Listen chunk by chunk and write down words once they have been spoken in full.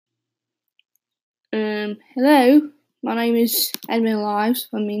Hello, my name is Edmund Lives.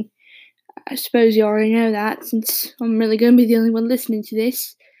 I suppose you already know that since I'm really going to be the only one listening to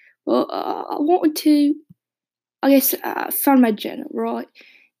this. But I wanted to, I found my journal, right?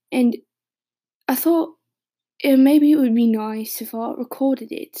 And I thought maybe it would be nice if I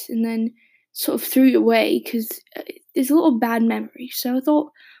recorded it and then sort of threw it away because there's a little bad memory. So I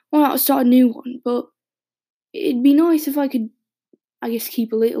thought, why not start a new one? But it'd be nice if I could,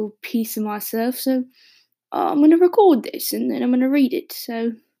 keep a little piece of myself. So I'm going to record this and then I'm going to read it.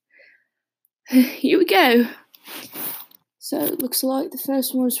 So here we go. So it looks like the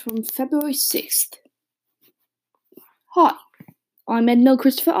first one is from February 6th. Hi, I'm Edna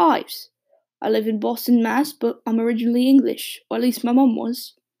Christopher Ives. I live in Boston, Mass, but I'm originally English, or at least my mum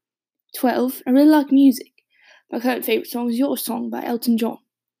was. 12. I really like music. My current favourite song is Your Song by Elton John.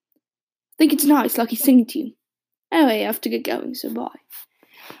 I think it's nice, like he's singing to you. Anyway, I have to get going, so bye.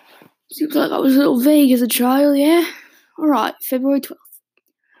 Seems like I was a little vague as a child, yeah? Alright, February 12th.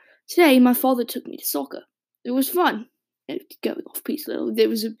 Today, my father took me to soccer. It was fun. Going off piece a little. This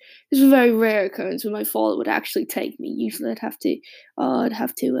was a very rare occurrence when my father would actually take me. Usually, I'd have to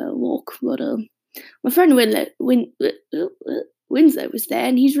walk. But my friend Winslow was there,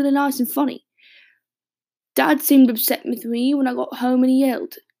 and he's really nice and funny. Dad seemed upset with me when I got home, and he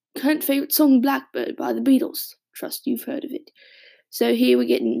yelled, "Current favourite song, Blackbird by the Beatles." Trust you've heard of it. So here we're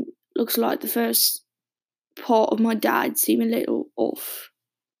getting. Looks like the first part of my dad seeming a little off.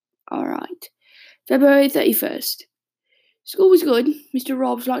 All right, February 31st. School was good. Mr.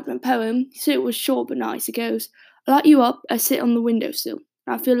 Robbs liked my poem. He said it was short but nice. It goes, I light you up, I sit on the windowsill,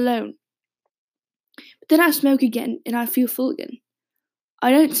 and I feel alone. But then I smoke again, and I feel full again.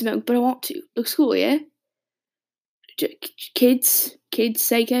 I don't smoke, but I want to. Looks cool, yeah? Kids,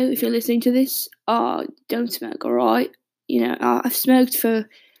 Seiko, if you're listening to this, don't smoke, alright? I've smoked for,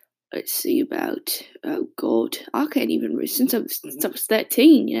 let's see, about, oh God, I can't even remember, since I was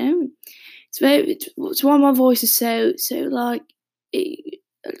 13, It's why my voice is so like it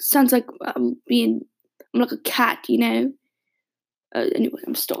sounds like I'm like a cat, Anyway,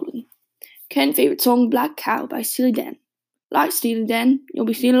 I'm stolen. Current favourite song, Black Cow by Steely Dan. Like Steely Dan, you'll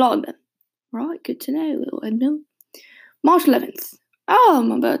be seeing a lot of them. Right, good to know, little Edna. March 11th. Oh,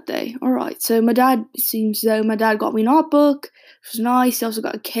 my birthday. Alright, so it seems though my dad got me an art book. It was nice. He also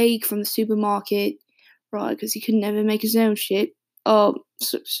got a cake from the supermarket. Right, because he could never make his own shit.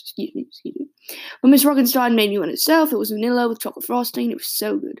 Excuse me. But Miss Rockenstein made me one herself. It was vanilla with chocolate frosting. It was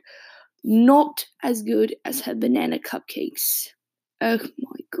so good. Not as good as her banana cupcakes. Oh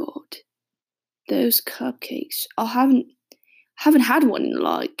my God. Those cupcakes. I haven't had one in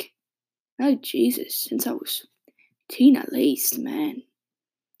oh Jesus, since I was teen at least, man.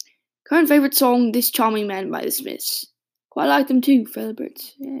 Current favourite song, This Charming Man by the Smiths. Quite like them too,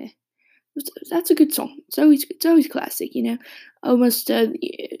 Featherbirds. Yeah. That's a good song. It's always classic, Almost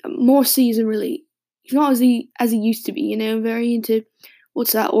Morrissey isn't really. He's not as he used to be, Very into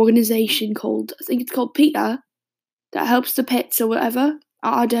what's that organization called? I think it's called PETA that helps the pets or whatever.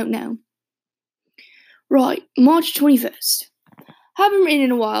 I don't know. Right, March 21st. Haven't written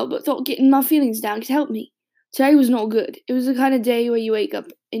in a while, but thought getting my feelings down could help me. Today was not good. It was the kind of day where you wake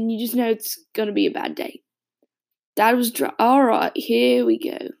up and you just know it's gonna be a bad day. Dad was dry. All right, here we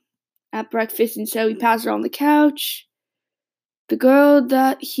go. At breakfast, and so he passed her on the couch. The girl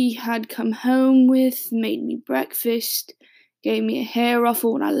that he had come home with made me breakfast, gave me a hair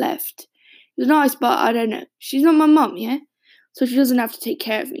ruffle when I left. It was nice, but I don't know. She's not my mum, yeah? So she doesn't have to take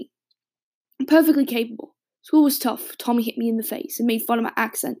care of me. I'm perfectly capable. School was tough. Tommy hit me in the face and made fun of my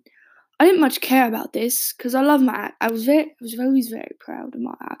accent. I didn't much care about this because I love my. I was always very proud of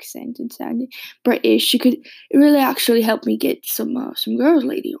my accent and sounding British. It really actually helped me get some girls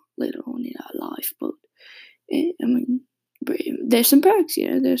later on in our life. But there's some perks,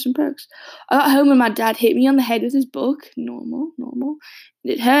 There's some perks. I got home and my dad hit me on the head with his book. Normal.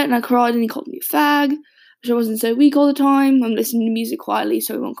 It hurt and I cried and he called me a fag. Which I wasn't so weak all the time. I'm listening to music quietly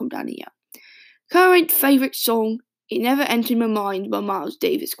so it won't come down here. Current favourite song. It Never Entered My Mind by Miles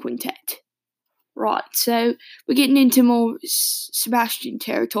Davis Quintet. Right, so we're getting into more Sebastian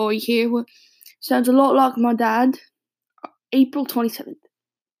territory here. Sounds a lot like my dad. April 27th.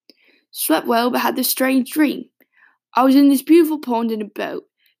 Slept well, but had this strange dream. I was in this beautiful pond in a boat.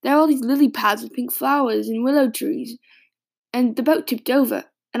 There were all these lily pads with pink flowers and willow trees. And the boat tipped over.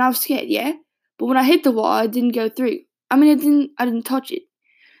 And I was scared, yeah? But when I hit the water, I didn't go through. I didn't touch it.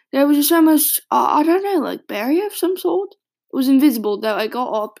 There was just almost, I don't know, like barrier of some sort. It was invisible, though. I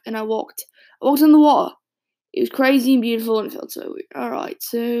got up and I walked. I walked on the water. It was crazy and beautiful and it felt so weird. Alright,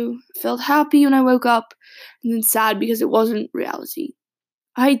 so I felt happy when I woke up and then sad because it wasn't reality.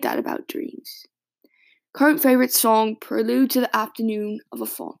 I hate that about dreams. Current favorite song, Prelude to the Afternoon of a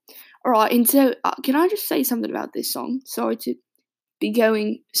Fawn. Alright, and so, can I just say something about this song? Sorry to be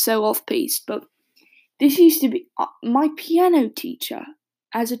going so off-piste, but this used to be, my piano teacher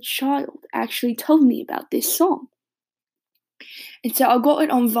as a child actually told me about this song. And so I got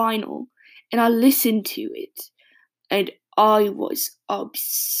it on vinyl, and I listened to it, and I was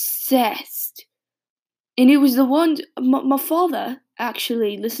obsessed. And it was the one my father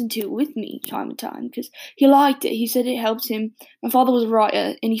actually listened to it with me time and time because he liked it. He said it helps him. My father was a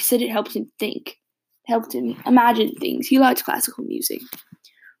writer, and he said it helps him think, helped him imagine things. He liked classical music.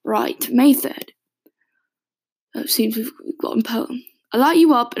 Right, May 3rd. It seems we've gotten poem. I light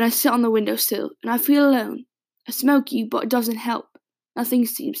you up, and I sit on the windowsill, and I feel alone. I smoke you, but it doesn't help. Nothing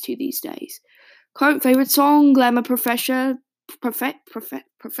seems to these days. Current favorite song, Glamour Professor.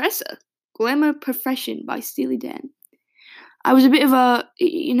 Glamour Profession by Steely Dan. I was a bit of a,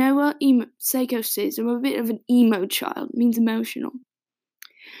 you know what, Seiko says, I'm a bit of an emo child. It means emotional.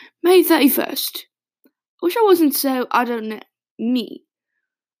 May 31st. I wish I wasn't so, I don't know, me.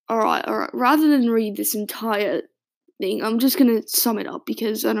 Alright. Rather than read this entire thing, I'm just gonna sum it up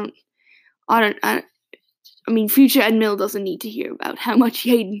because I mean, future Ed Mill doesn't need to hear about how much he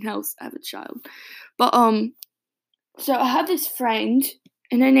hated House as a child. But, so I had this friend,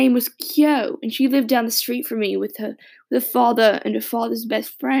 and her name was Kyo, and she lived down the street from me with her father and her father's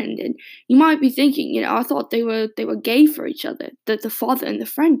best friend. And you might be thinking, I thought they were gay for each other, the father and the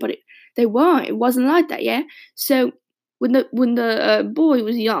friend, but they weren't. It wasn't like that, yeah. So when the boy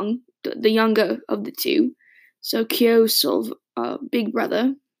was young, the younger of the two, so Kyo's sort of big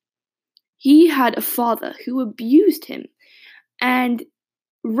brother, he had a father who abused him, and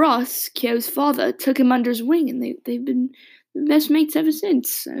Russ, Kyo's father, took him under his wing, and they've been best mates ever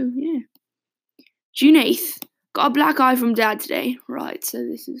since. So yeah. June 8th. Got a black eye from Dad today. Right, so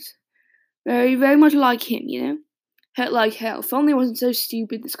this is very, very much like him, Hurt like hell. If only I wasn't so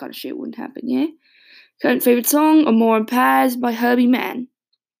stupid, this kind of shit wouldn't happen, yeah? Current favorite song, Amor and Paz by Herbie Mann.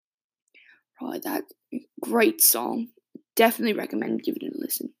 Right, that great song. Definitely recommend giving it a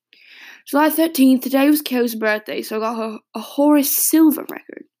listen. July 13th, today was Kyo's birthday, so I got her a Horace Silver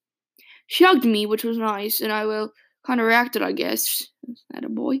record. She hugged me, which was nice, and I kind of reacted, I guess. That a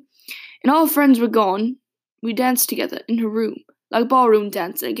boy. And all her friends were gone. We danced together in her room, like ballroom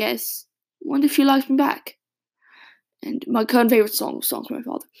dancing, I guess. Wonder if she likes me back. And my current favorite song was Songs from My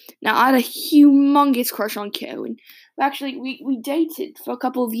Father. Now, I had a humongous crush on Kyo, and actually, we dated for a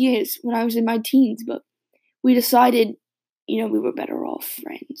couple of years when I was in my teens, but we decided, we were better off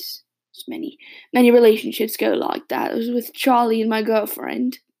friends. Many relationships go like that. It was with Charlie and my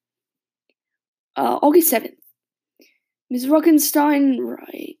girlfriend. August 7th. Ms. Rockenstein,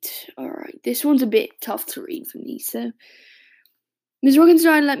 right. Alright, this one's a bit tough to read for me, so. Ms.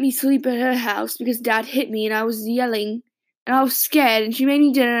 Rockenstein let me sleep at her house because Dad hit me and I was yelling, and I was scared, and she made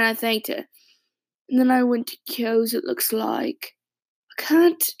me dinner and I thanked her. And then I went to Kyo's, it looks like. I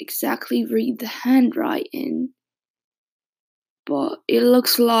can't exactly read the handwriting, but it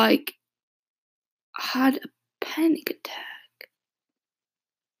looks like I had a panic attack.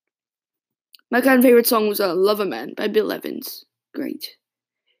 My kind of favorite song was Lover Man by Bill Evans. Great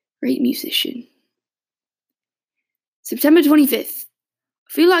musician. September 25th.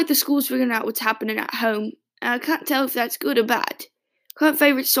 I feel like the school's figuring out what's happening at home, and I can't tell if that's good or bad. Current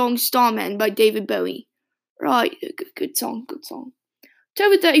favorite song, Starman by David Bowie. Right, good song.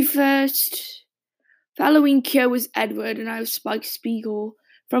 October 31st. For Halloween, Kyo was Edward, and I was Spike Spiegel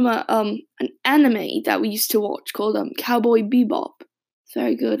from an anime that we used to watch called Cowboy Bebop.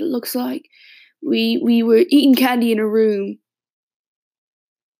 Very good. It looks like we were eating candy in a room,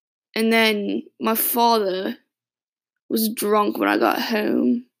 and then my father was drunk when I got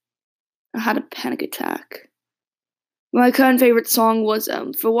home. I had a panic attack. My current favorite song was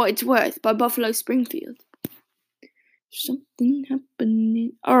For What It's Worth by Buffalo Springfield. Something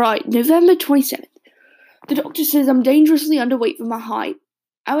happening. Alright, November 27th. The doctor says I'm dangerously underweight for my height.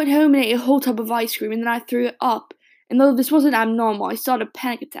 I went home and ate a whole tub of ice cream, and then I threw it up. And though this wasn't abnormal, I started a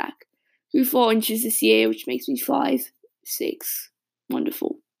panic attack. Grew 4 inches this year, which makes me 5'6".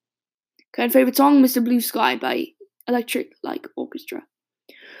 Wonderful. Current favorite song, Mr. Blue Sky by Electric Light Orchestra.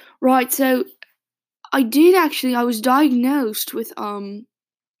 Right, so I was diagnosed with an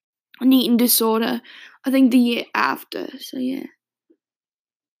eating disorder, I think the year after, so yeah.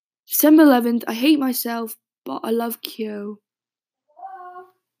 December 11th, I hate myself, but I love Kyo.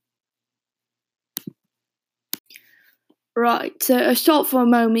 Right, so I stopped for a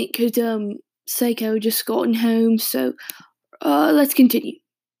moment because Seiko just gotten home, so let's continue.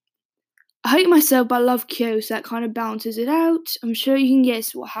 I hate myself, but I love Kyo, so that kind of balances it out. I'm sure you can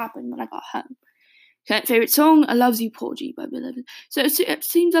guess what happened when I got home. Favorite song, I Loves You, Porgy by Bill Evans. So it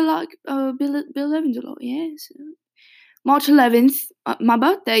seems I like Bill Evans a lot, yeah. So. March 11th, my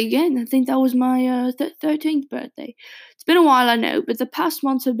birthday again. I think that was my 13th birthday. It's been a while, I know, but the past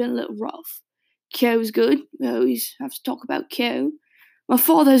months have been a little rough. Kyo's good. We always have to talk about Kyo. My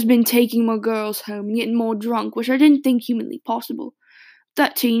father has been taking my girls home and getting more drunk, which I didn't think humanly possible.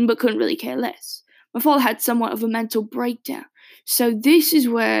 13, but couldn't really care less. My father had somewhat of a mental breakdown. So this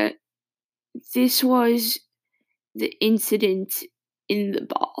was the incident in the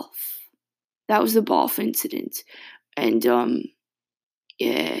bath. That was the bath incident. And,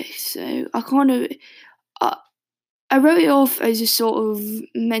 yeah, so I wrote it off as a sort of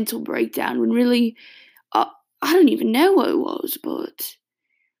mental breakdown when really, I don't even know what it was, but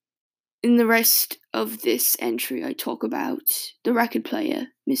in the rest of this entry, I talk about the record player,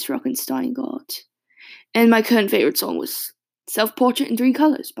 Miss Rockensteingart, and my current favorite song was Self-Portrait in Three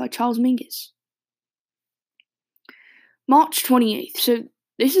Colors by Charles Mingus. March 28th, so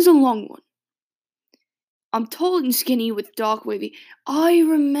this is a long one. I'm tall and skinny with dark wavy. I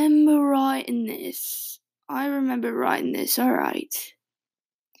remember writing this, alright.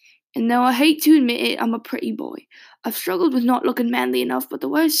 And though I hate to admit it, I'm a pretty boy. I've struggled with not looking manly enough, but the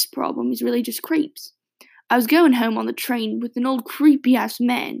worst problem is really just creeps. I was going home on the train with an old creepy-ass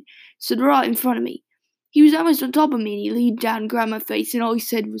man stood right in front of me. He was almost on top of me, and he leaned down and grabbed my face, and all he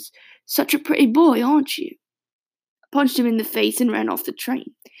said was, "Such a pretty boy, aren't you?" I punched him in the face and ran off the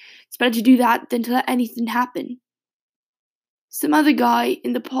train. It's better to do that than to let anything happen. Some other guy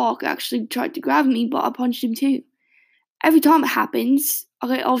in the park actually tried to grab me, but I punched him too. Every time it happens,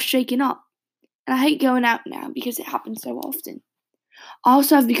 I get all shaken up. And I hate going out now because it happens so often. I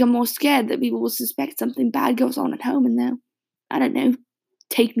also have become more scared that people will suspect something bad goes on at home and they'll, I don't know,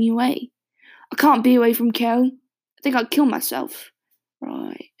 take me away. I can't be away from Kyo. I think I'd kill myself.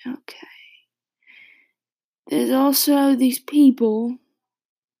 Right, okay. There's also these people,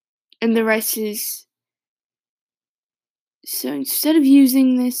 and the rest is... So instead of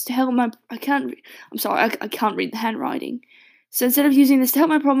using this to help I can't read the handwriting. So instead of using this to help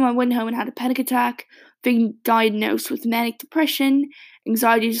my problem, I went home and had a panic attack, being diagnosed with manic depression,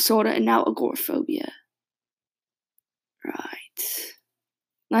 anxiety disorder, and now agoraphobia. Right.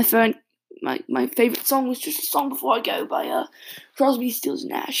 My favorite song was just A Song Before I Go by Crosby, Stills,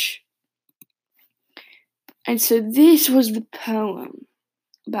 Nash. And so this was the poem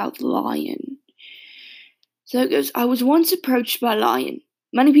about the lion. So it goes, I was once approached by a lion.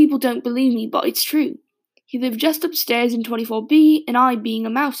 Many people don't believe me, but it's true. He lived just upstairs in 24B, and I, being a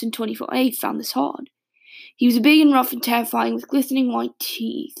mouse in 24A, found this hard. He was big and rough and terrifying, with glistening white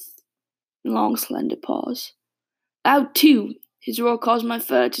teeth and long, slender paws. Loud, too, his roar caused my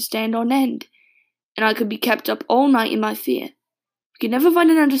fur to stand on end, and I could be kept up all night in my fear. We could never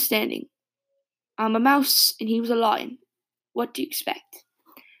find an understanding. I'm a mouse, and he was a lion. What do you expect?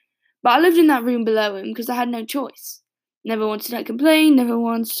 But I lived in that room below him because I had no choice. Never once did I complain, never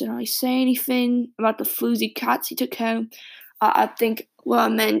once did I say anything about the floozy cats he took home. I think what I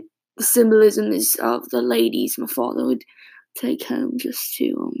meant, the symbolism is of the ladies my father would take home just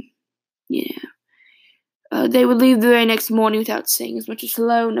to, they would leave the very next morning without saying as much as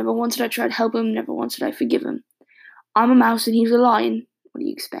hello. Never once did I try to help him, never once did I forgive him. I'm a mouse and he's a lion. What do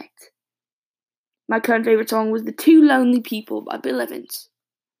you expect? My current favourite song was The Two Lonely People by Bill Evans.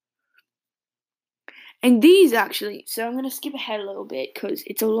 And these actually, so I'm going to skip ahead a little bit because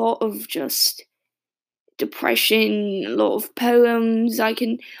it's a lot of just depression, a lot of poems. I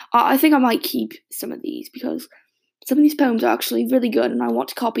think I might keep some of these because some of these poems are actually really good and I want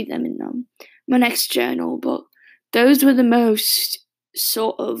to copy them in my next journal. But those were the most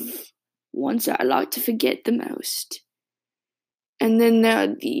sort of ones that I like to forget the most. And then there are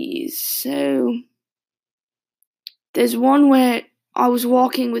these. So there's one where I was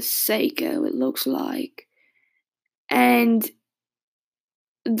walking with Seiko, it looks like, and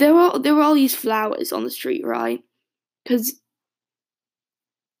there were all these flowers on the street, right? Because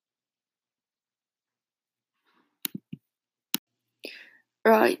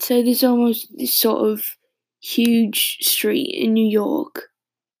so there's almost this sort of huge street in New York,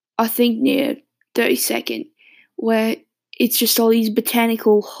 I think near 32nd, where it's just all these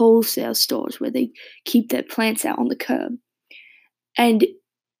botanical wholesale stores where they keep their plants out on the curb. And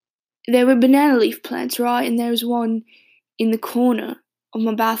there were banana leaf plants, right? And there was one in the corner of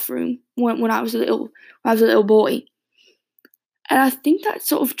my bathroom when I was a little boy. And I think that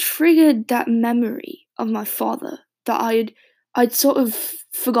sort of triggered that memory of my father, that I'd sort of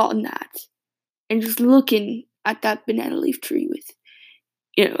forgotten that. And just looking at that banana leaf tree with,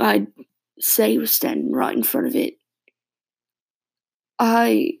 I'd say he was standing right in front of it.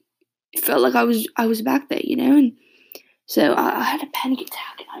 I it felt like I was back there, and so I had a panic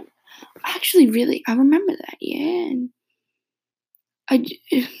attack, and I actually I remember that, yeah, and I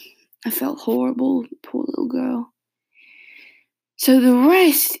I felt horrible, poor little girl. So the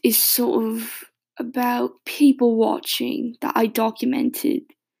rest is sort of about people watching that I documented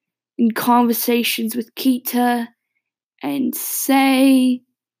in conversations with Kita and Say.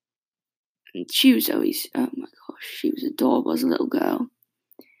 And she was always, oh my gosh, she was adorable as a little girl.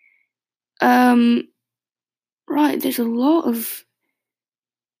 Right, there's a lot of.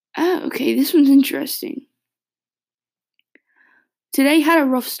 Oh, okay, this one's interesting. Today had a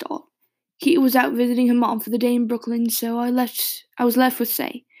rough start. Kita was out visiting her mom for the day in Brooklyn, so I was left with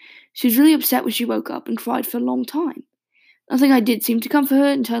Say. She was really upset when she woke up and cried for a long time. Nothing I did seemed to comfort her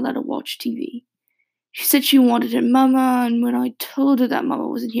until I let her watch TV. She said she wanted her mama, and when I told her that mama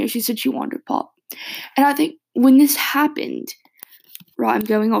wasn't here, she said she wanted her pop. And I think when this happened, right, I'm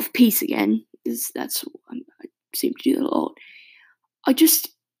going off piece again, because I seem to do that a lot.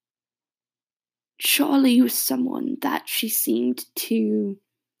 Charlie was someone that she seemed to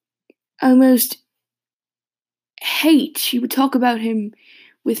almost hate. She would talk about him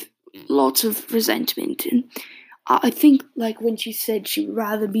with lots of resentment, and I think, like, when she said she would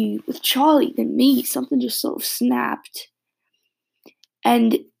rather be with Charlie than me, something just sort of snapped.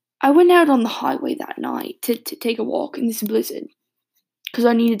 And I went out on the highway that night to take a walk in this blizzard because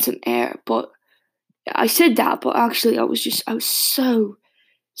I needed some air. But I said that, but actually I was so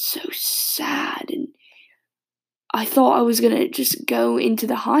sad, and I thought I was gonna just go into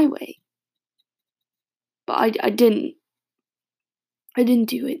the highway, but I didn't. I didn't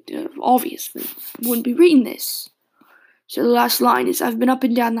do it. Obviously, wouldn't be reading this. So the last line is, I've been up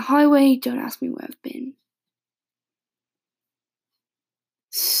and down the highway, don't ask me where I've been.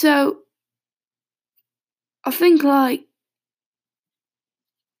 So, I think, like,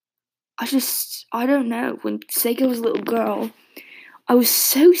 I don't know, when Seiko was a little girl, I was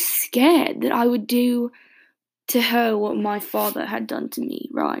so scared that I would do to her what my father had done to me,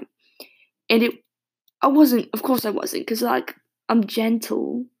 right? And of course I wasn't, because, like, I'm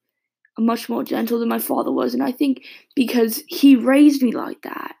gentle. I'm much more gentle than my father was, and I think because he raised me like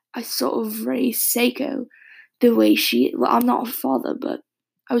that, I sort of raised Seiko the way I'm not her father, but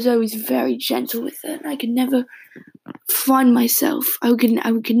I was always very gentle with her, and I could never find myself, I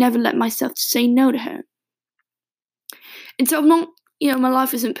could never let myself say no to her. And so I'm not, my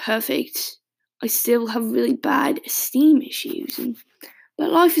life isn't perfect. I still have really bad esteem issues, but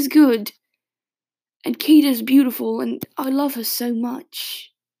life is good, and Kita's beautiful, and I love her so much.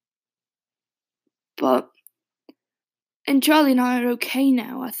 And Charlie and I are okay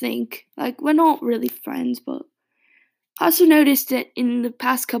now, I think. Like, we're not really friends, but I also noticed that in the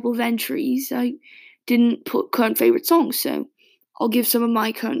past couple of entries, I didn't put current favorite songs, so I'll give some of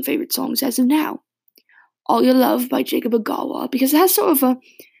my current favorite songs as of now. All Your Love by Jacob Ogawa, because it has sort of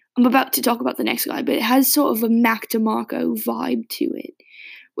I'm about to talk about the next guy, but it has sort of a Mac DeMarco vibe to it,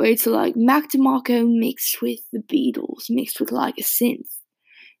 where it's like Mac DeMarco mixed with the Beatles, mixed with like a synth.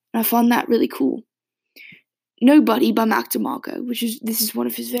 And I find that really cool. Nobody by Mac DeMarco, this is one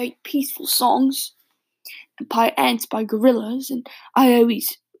of his very peaceful songs. Ants by Gorillaz, and I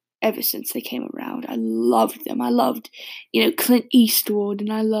always, ever since they came around, I loved them. I loved, Clint Eastwood,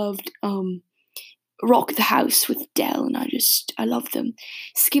 and I loved Rock the House with Dell, and I loved them.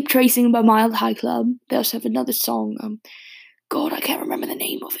 Skip Tracing by Mild High Club. They also have another song, God, I can't remember the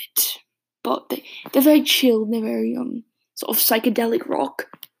name of it, but they're very chill, they're very sort of psychedelic rock.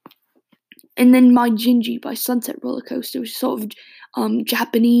 And then My Gingy by Sunset Roller Coaster, which is sort of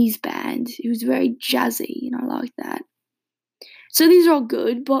Japanese band. It was very jazzy, and I like that. So these are all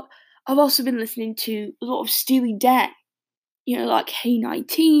good, but I've also been listening to a lot of Steely Dan. Like Hey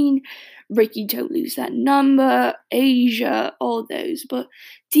 19, Ricky Don't Lose That Number, Asia, all those. But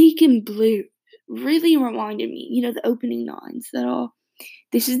Deacon Blue really reminded me, the opening lines that are,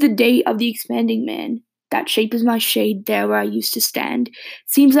 this is the day of the expanding man. That shape is my shade there where I used to stand.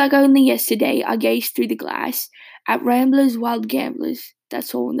 Seems like only yesterday I gazed through the glass at ramblers, wild gamblers.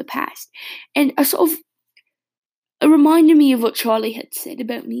 That's all in the past. And it reminded me of what Charlie had said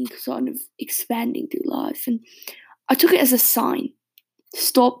about me sort of expanding through life. And I took it as a sign to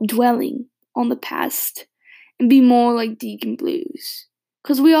stop dwelling on the past and be more like Deacon Blues.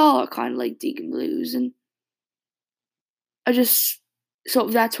 Because we all are kind of like Deacon Blues. And I just,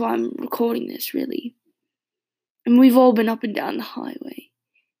 that's why I'm recording this, really. And we've all been up and down the highway.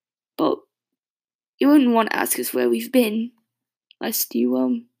 But you wouldn't want to ask us where we've been, lest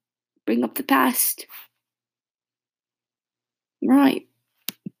you, bring up the past. Right.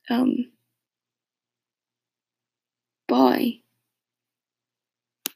 Bye.